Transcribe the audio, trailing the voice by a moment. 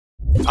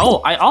Oh,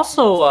 I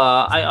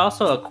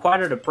also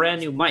acquired a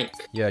brand new mic.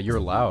 Yeah, you're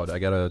loud. I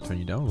gotta turn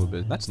you down a little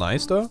bit. That's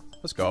nice, though.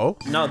 Let's go.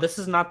 No, this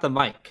is not the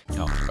mic.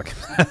 Oh, fuck.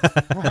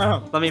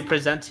 Let me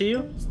present to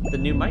you the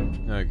new mic.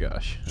 Oh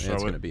gosh, it's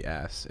gonna be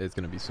ass. It's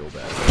gonna be so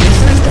bad.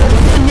 This is the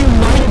new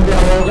mic,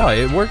 bro. Yeah,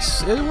 it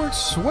works. It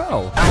works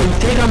well. I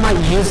think I might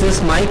use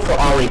this mic for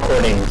all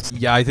recordings.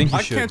 Yeah, I think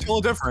you should. I can't tell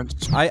a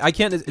difference. I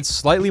can't. It's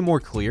slightly more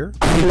clear.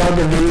 I love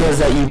the videos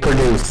that you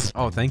produce.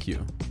 Oh, thank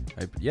you.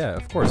 Yeah,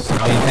 of course.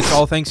 I mean, it's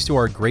all thanks to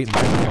our great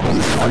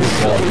microphones. Audio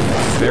quality.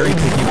 I'm very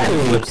picky with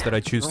the clips that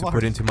I choose to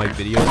put into my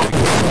videos because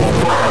the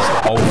quality has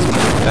to always be the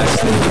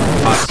best in the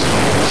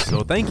possible.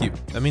 So thank you.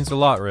 That means a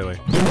lot, really.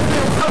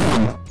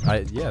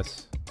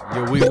 Yes.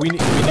 Yeah, we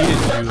needed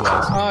you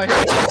last time.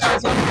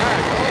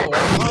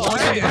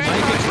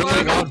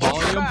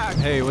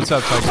 Hey, what's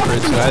up,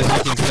 Tuxford? So as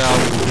you can tell,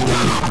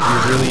 we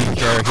really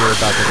care here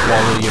about the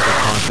quality of the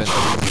content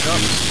that we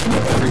produce.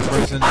 Every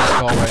person in this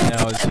call right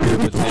now is here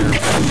with their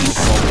medical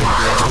quality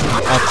of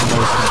the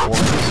utmost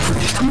importance.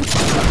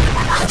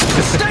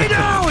 Stay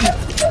down!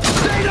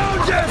 Stay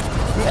down, Jeff!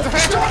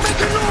 Stop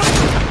making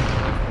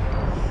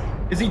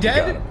noise! Is he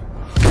dead?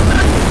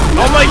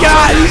 Oh my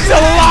god, he's still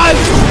alive!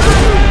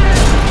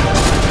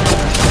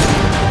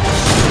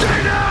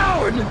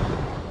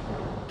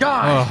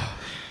 God!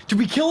 Did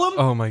we kill him?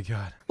 Oh my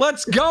god.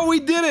 Let's go, we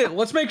did it!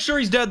 Let's make sure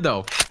he's dead,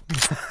 though.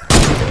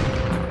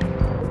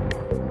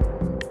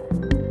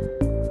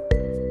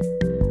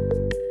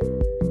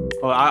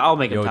 Oh, I'll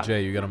make it. Yo,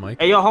 Jay, you got a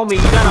mic? Hey, yo, homie,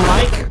 you got a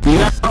mic? You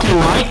got a fucking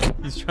mic?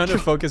 He's trying to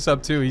focus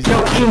up too. He's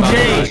Yo, King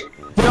Jay!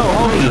 Yo,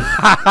 homie!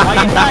 Why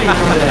you dying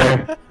over there?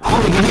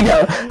 Homie, can you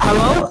go?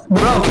 Hello?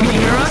 Bro, can you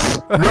hear us?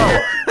 Bro,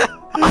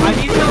 I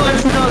need you to let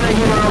us know that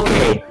you are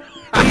okay.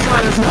 Please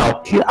let us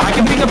know. I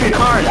can pick up your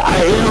card.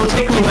 It'll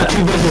take me about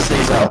 2 business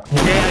days, though.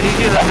 Jay, I need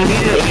you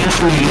to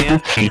answer me,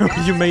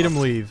 man. You made him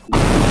leave.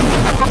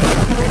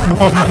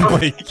 Oh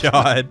my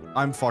god.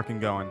 I'm fucking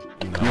going.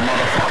 You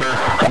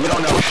motherfucker. You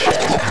don't know shit.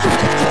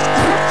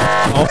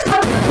 Oh,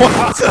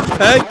 what the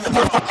heck?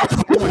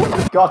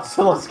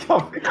 Godzilla's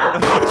coming.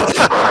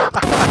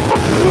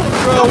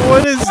 Bro,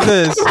 what is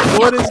this?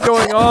 What is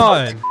going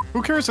on?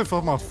 Who cares if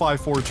I'm a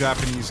 5'4"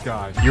 Japanese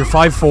guy? You're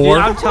 5'4"? Dude,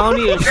 I'm telling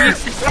you, You're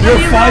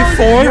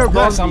 5'4"?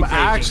 Yes, I'm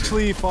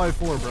actually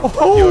 5'4", bro.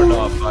 Oh, You're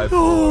not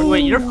 5'4".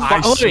 Wait, you're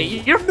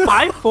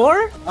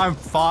 5'4"? I'm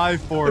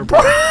 5'4",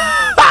 bro.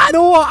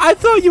 No, I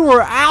thought you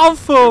were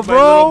alpha,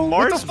 bro.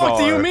 What the fuck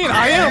do you mean?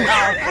 I am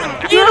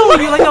alpha. You're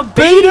like a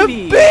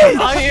baby.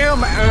 I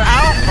am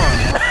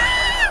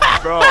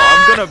alpha. Bro,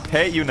 I'm gonna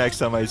pet you next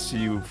time I see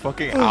you.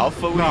 Fucking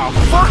alpha. Nah,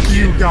 fuck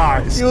you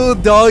guys. You little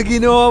dog, you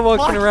know I'm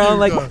walking around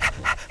like...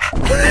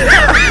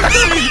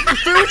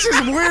 Vootz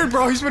is weird,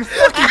 bro. He's been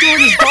fucking doing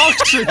his dog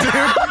shit,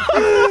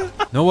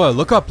 dude. Noah,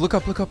 look up, look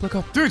up, look up, look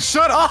up. Dude,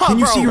 shut up, Can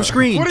you bro. see your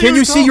screen? What are Can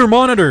you see your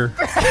monitor?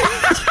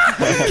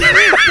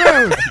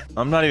 Dude.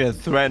 I'm not even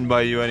threatened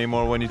by you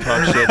anymore when you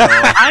talk shit. No.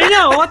 I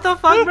know, what the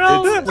fuck,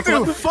 bro?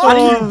 Dude, fuck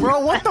you, bro.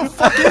 What the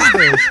fuck is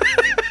this?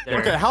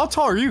 Okay, how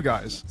tall are you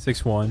guys?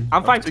 6'1".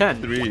 I'm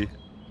 5'10". 3.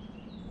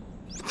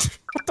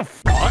 What the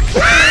fuck?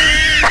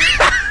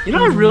 You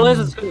know, I realize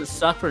it's gonna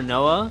suck for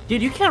Noah.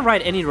 Dude, you can't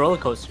ride any roller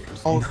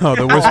coasters. Oh, no,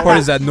 the worst part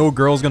is that no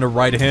girl's gonna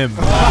ride him.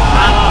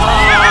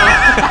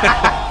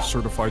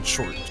 Certified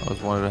short. I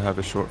was wanting to have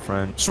a short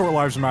friend. Short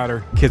lives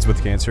matter. Kids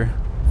with cancer.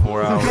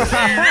 4 hours.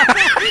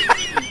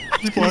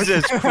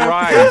 Jesus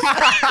Christ.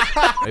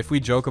 If we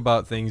joke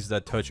about things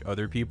that touch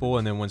other people,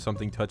 and then when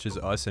something touches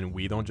us and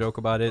we don't joke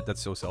about it,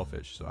 that's so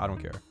selfish. So I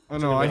don't care. I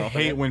know, I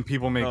hate when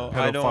people make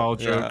pedophile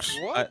jokes.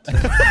 What?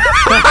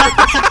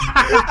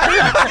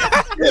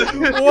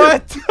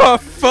 What the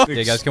fuck?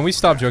 Okay, guys, can we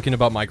stop joking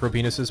about micro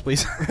penises,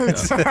 please?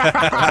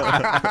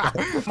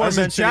 As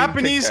a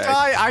Japanese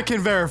guy, I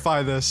can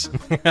verify this.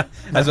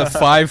 As a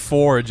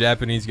 5'4"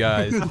 Japanese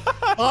guy.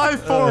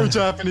 5'4"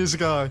 Japanese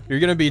guy. You're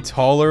gonna be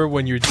taller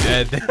when you're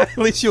dead. At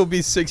least you'll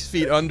be 6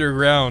 feet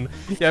underground.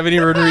 You haven't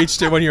even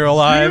reached it when you're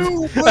alive.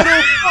 You little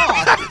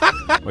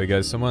fuck. Wait,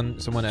 guys, someone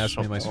asked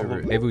me in my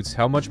server. Hey, Vootz,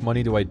 how much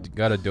money do I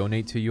gotta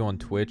donate to you on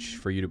Twitch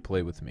for you to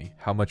play with me?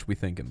 How much we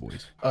thinking,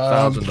 boys?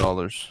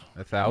 $1,000.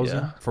 1,000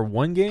 yeah. for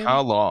one game?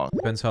 How long?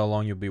 Depends how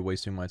long you'll be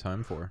wasting my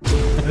time for.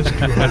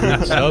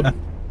 Sub.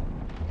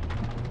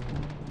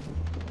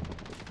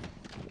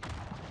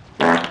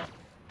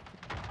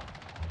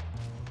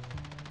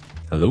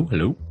 Hello,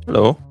 hello.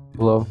 Hello.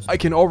 Hello. I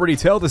can already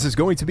tell this is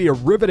going to be a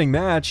riveting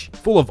match,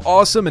 full of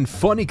awesome and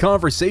funny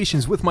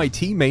conversations with my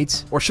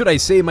teammates, or should I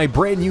say my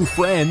brand new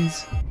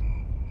friends.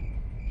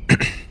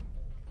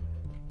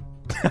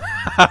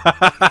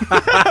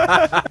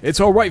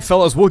 It's alright,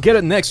 fellas, we'll get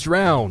it next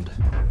round.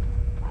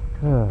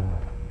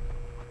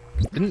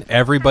 Didn't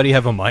everybody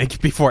have a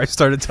mic before I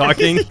started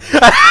talking?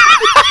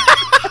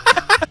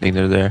 I think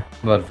they're there.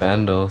 What about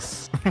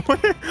vandals?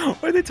 What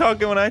are they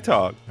talking when I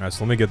talk? Alright,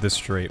 so let me get this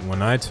straight.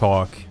 When I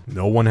talk,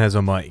 no one has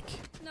a mic.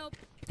 Nope.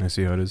 I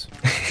see how it is.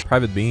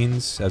 Private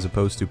beans as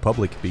opposed to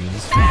public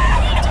beans.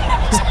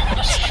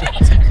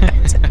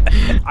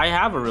 I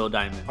have a real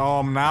diamond.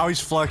 Now he's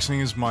flexing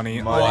his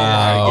money.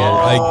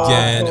 Wow.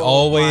 Again,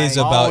 always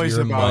about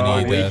your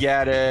money, We Death.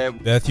 get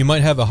it. Death, you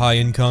might have a high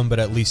income, but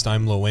at least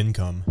I'm low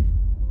income.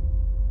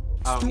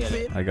 I don't get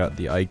it. I got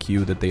the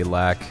IQ that they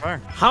lack.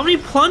 How many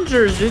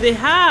plungers do they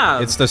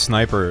have? It's the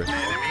sniper.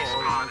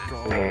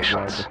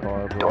 Patience.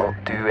 Don't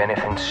do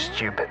anything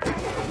stupid.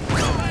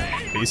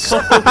 Peace.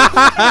 Holy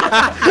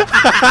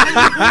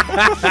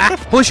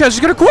shit, I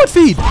just got a quad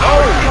feed! Oh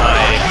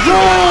my!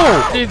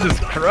 No! Jesus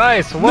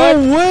Christ, what?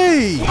 No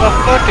way! What the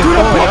fuck is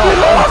going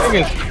on?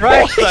 Jesus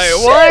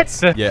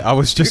Christ, what? Yeah, I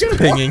was just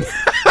pinging.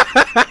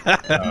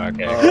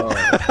 Okay.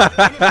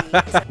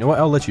 You know what?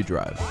 I'll let you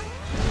drive.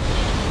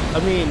 I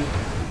mean,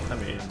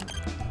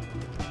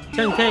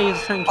 10K is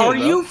 10K. Are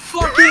you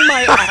fucking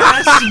my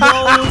ass,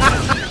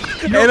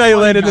 bro? And I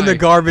landed in the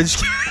garbage.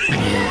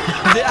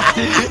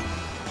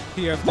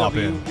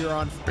 PFW, you're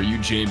on. Are you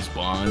James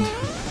Bond?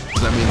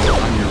 Does that mean you're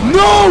on your way?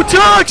 No,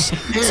 Tux!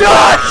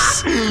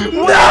 Tux!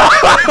 No!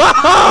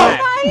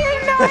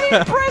 I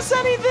didn't press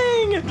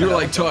anything. You're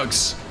like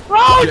Tux.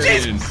 Oh,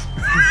 Jesus!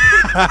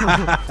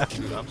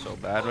 Dude, I'm so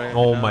bad right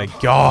Oh now. my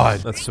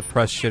god. That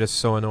suppressed shit is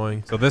so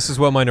annoying. So this is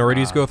what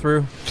minorities go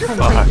through? Jesus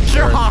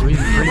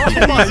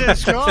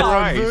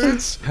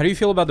Christ. How do you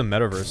feel about the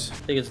metaverse? I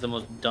think it's the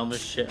most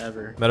dumbest shit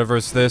ever.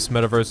 Metaverse this,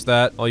 metaverse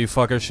that. All you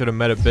fuckers should have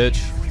met a bitch.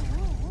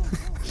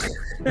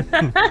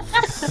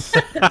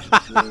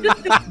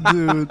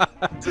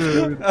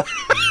 Dude.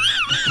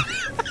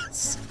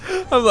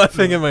 I'm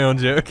laughing at my own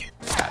joke.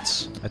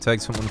 Cats. I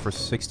tagged someone for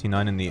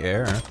 69 in the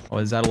air. Oh,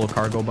 is that a little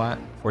cargo bot?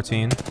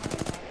 14.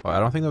 Oh, I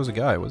don't think that was a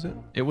guy, was it?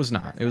 It was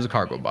not. It was a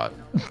cargo bot.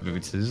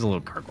 This is a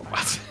little cargo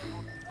bot.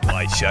 Well,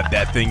 I shut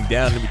that thing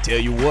down, let me tell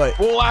you what.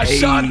 Well, I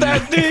shot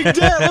that thing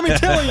down. Let me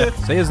tell you.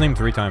 Say his name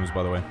 3 times,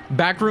 by the way.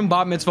 Backroom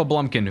bot mitzvah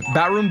blumkin.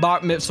 Backroom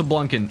bot mitzvah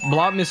blumkin.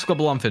 Blot mitzvah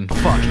blumfin.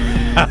 Fuck.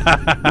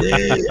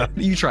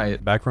 You try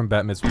it. Backroom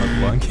bat mitzvah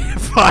blunkin.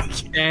 Fuck.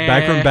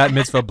 Backroom bat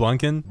mitzvah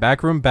blunkin.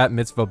 Backroom bat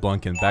mitzvah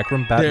blunkin.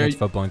 Backroom bat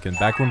mitzvah blunkin.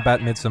 Backroom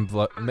bat mitzvah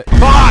Fuck!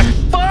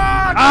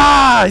 Fuck!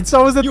 Ah! It's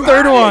always the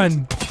third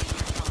one!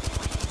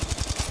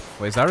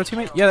 Wait, is that our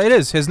teammate? Yeah, it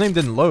is. His name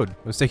didn't load.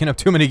 It was taking up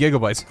too many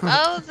gigabytes.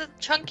 Oh, the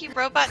chunky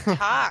robot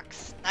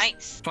talks.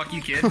 Nice. Fuck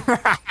you, kid.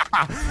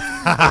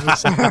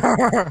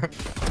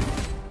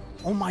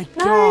 Oh my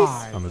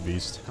god. I'm a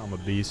beast. I'm a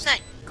beast.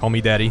 Nice. Call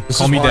me daddy.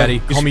 Call me daddy.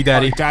 Call me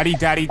daddy. Daddy,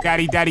 daddy,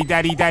 daddy, daddy,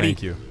 daddy, daddy.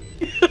 Thank you.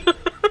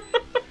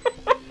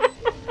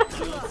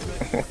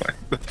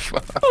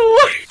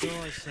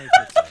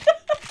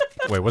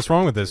 Wait, what's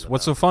wrong with this?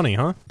 What's so funny,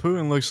 huh?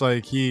 Putin looks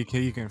like he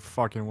can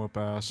fucking whoop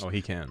ass. Oh,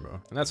 he can, bro.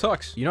 And that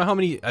sucks. You know how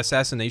many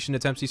assassination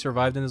attempts he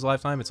survived in his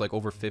lifetime? It's like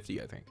over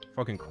 50, I think.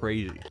 Fucking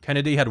crazy.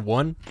 Kennedy had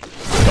 1.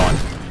 Gone.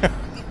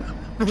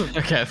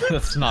 Okay,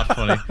 that's not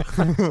funny.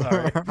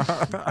 Sorry.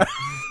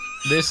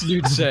 This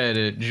dude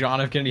said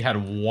John F. Kennedy had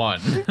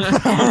 1.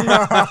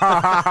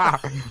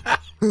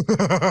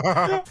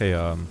 Hey,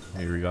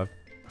 hey, Revive.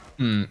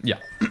 Yeah.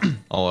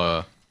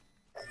 I'll,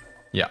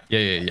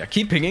 Yeah.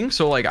 Keep pinging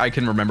so like I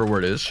can remember where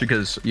it is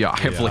because I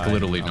have like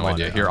literally no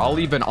idea. Here, I'll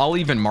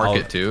even mark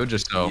it too,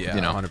 just so you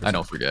know 100%. I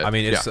don't forget. I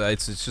mean, it's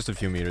just a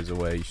few meters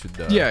away. You should.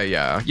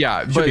 Yeah.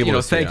 But You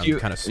know, thank you.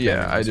 Kind of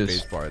I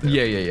just.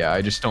 Yeah.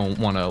 I just don't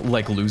want to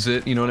like lose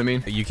it. You know what I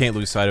mean? You can't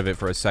lose sight of it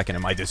for a second. It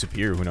might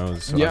disappear. Who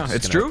knows? So Yeah,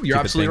 it's true. You're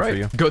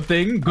absolutely right. Good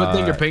thing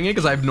you're pinging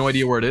because I have no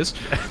idea where it is.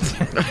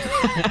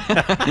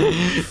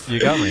 You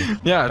got me.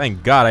 Yeah.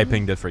 Thank God I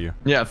pinged it for you.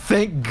 Yeah.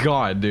 Thank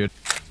God, dude.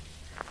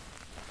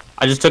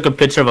 I just took a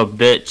picture of a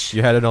bitch.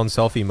 You had it on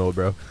selfie mode,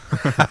 bro.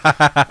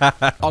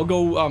 I'll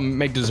go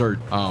make dessert.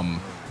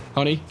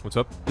 Honey, what's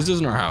up? This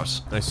isn't our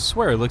house. I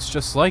swear it looks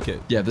just like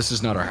it. Yeah, this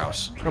is not our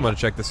house. I'm gonna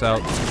check this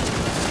out.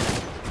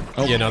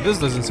 Oh. Yeah, no, this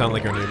doesn't sound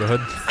like our neighborhood.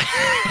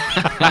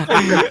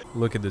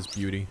 Look at this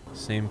beauty.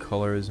 Same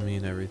color as me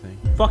and everything.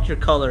 Fuck your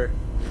color.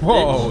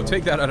 Whoa,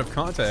 take that out of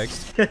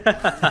context.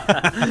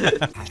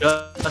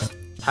 Just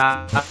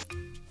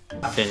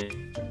happened.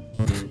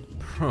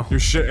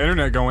 Your shit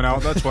internet going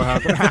out. That's what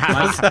happened.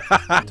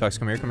 Tux,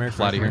 come here.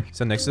 Flatty here.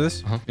 Sit next to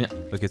this. Yeah.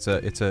 Look, it's a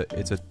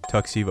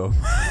tuxevo.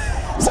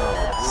 It's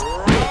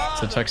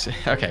a tux.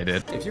 Okay,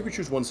 dude. If you could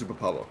choose one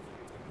superpower,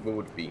 what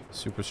would it be?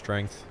 Super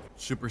strength.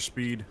 Super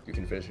speed. You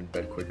can finish in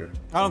bed quicker.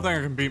 I don't think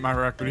I can beat my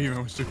record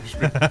even with super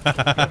speed.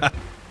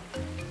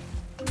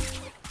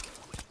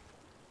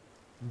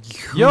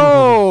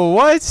 Yo,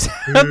 what?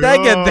 How'd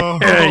that get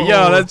there?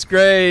 Yo, that's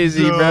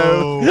crazy,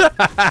 bro.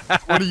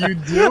 What are you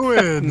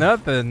doing?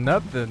 Nothing.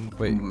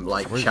 Wait,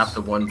 like chapter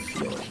 1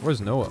 feeling.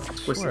 Where's Noah?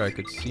 I swear I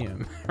could see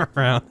him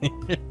around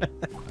here.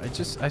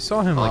 I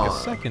saw him like a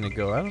second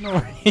ago. I don't know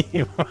where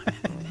he went.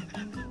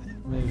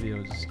 Maybe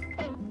I'll just...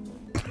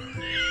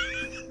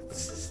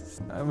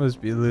 I must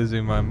be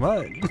losing my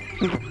mind.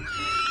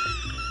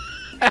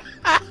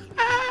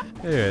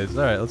 Anyways,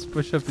 alright, let's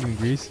push up in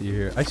Greasy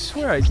here. I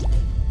swear I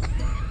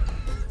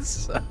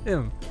saw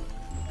him.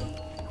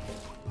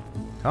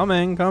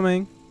 Coming.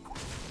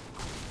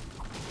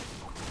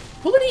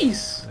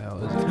 Police!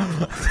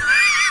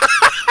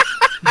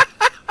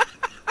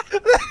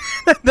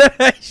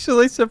 That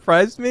actually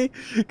surprised me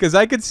because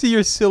I could see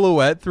your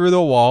silhouette through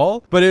the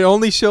wall, but it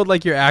only showed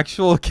like your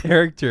actual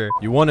character.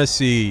 You want to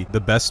see the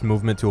best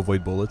movement to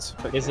avoid bullets?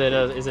 Is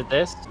it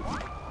this?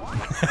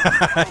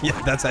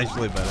 Yeah, that's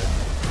actually better.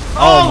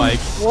 Oh my!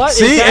 What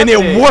see, is and it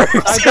happening? works.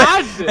 I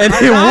got it. And I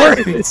it got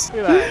works. it.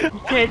 Look at that. You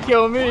can't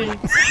kill me.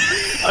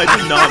 I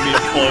did not mean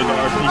to blow the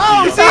RPG.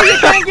 Oh, see, you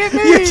can't get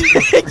me.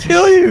 You can't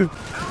kill you.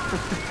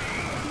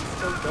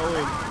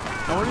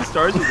 How many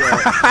stars you got?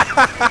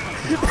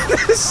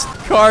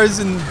 Cars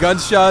and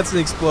gunshots and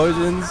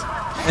explosions.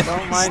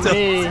 Don't mind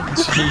me.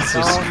 Jesus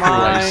Don't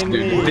Christ, mind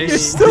dude. me.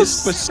 This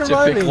specific,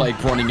 surviving.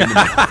 like, running into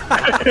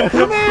the...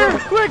 Come here,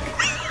 quick.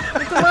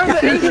 Let's learn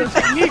the ancient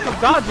technique of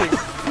dodging.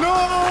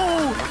 No!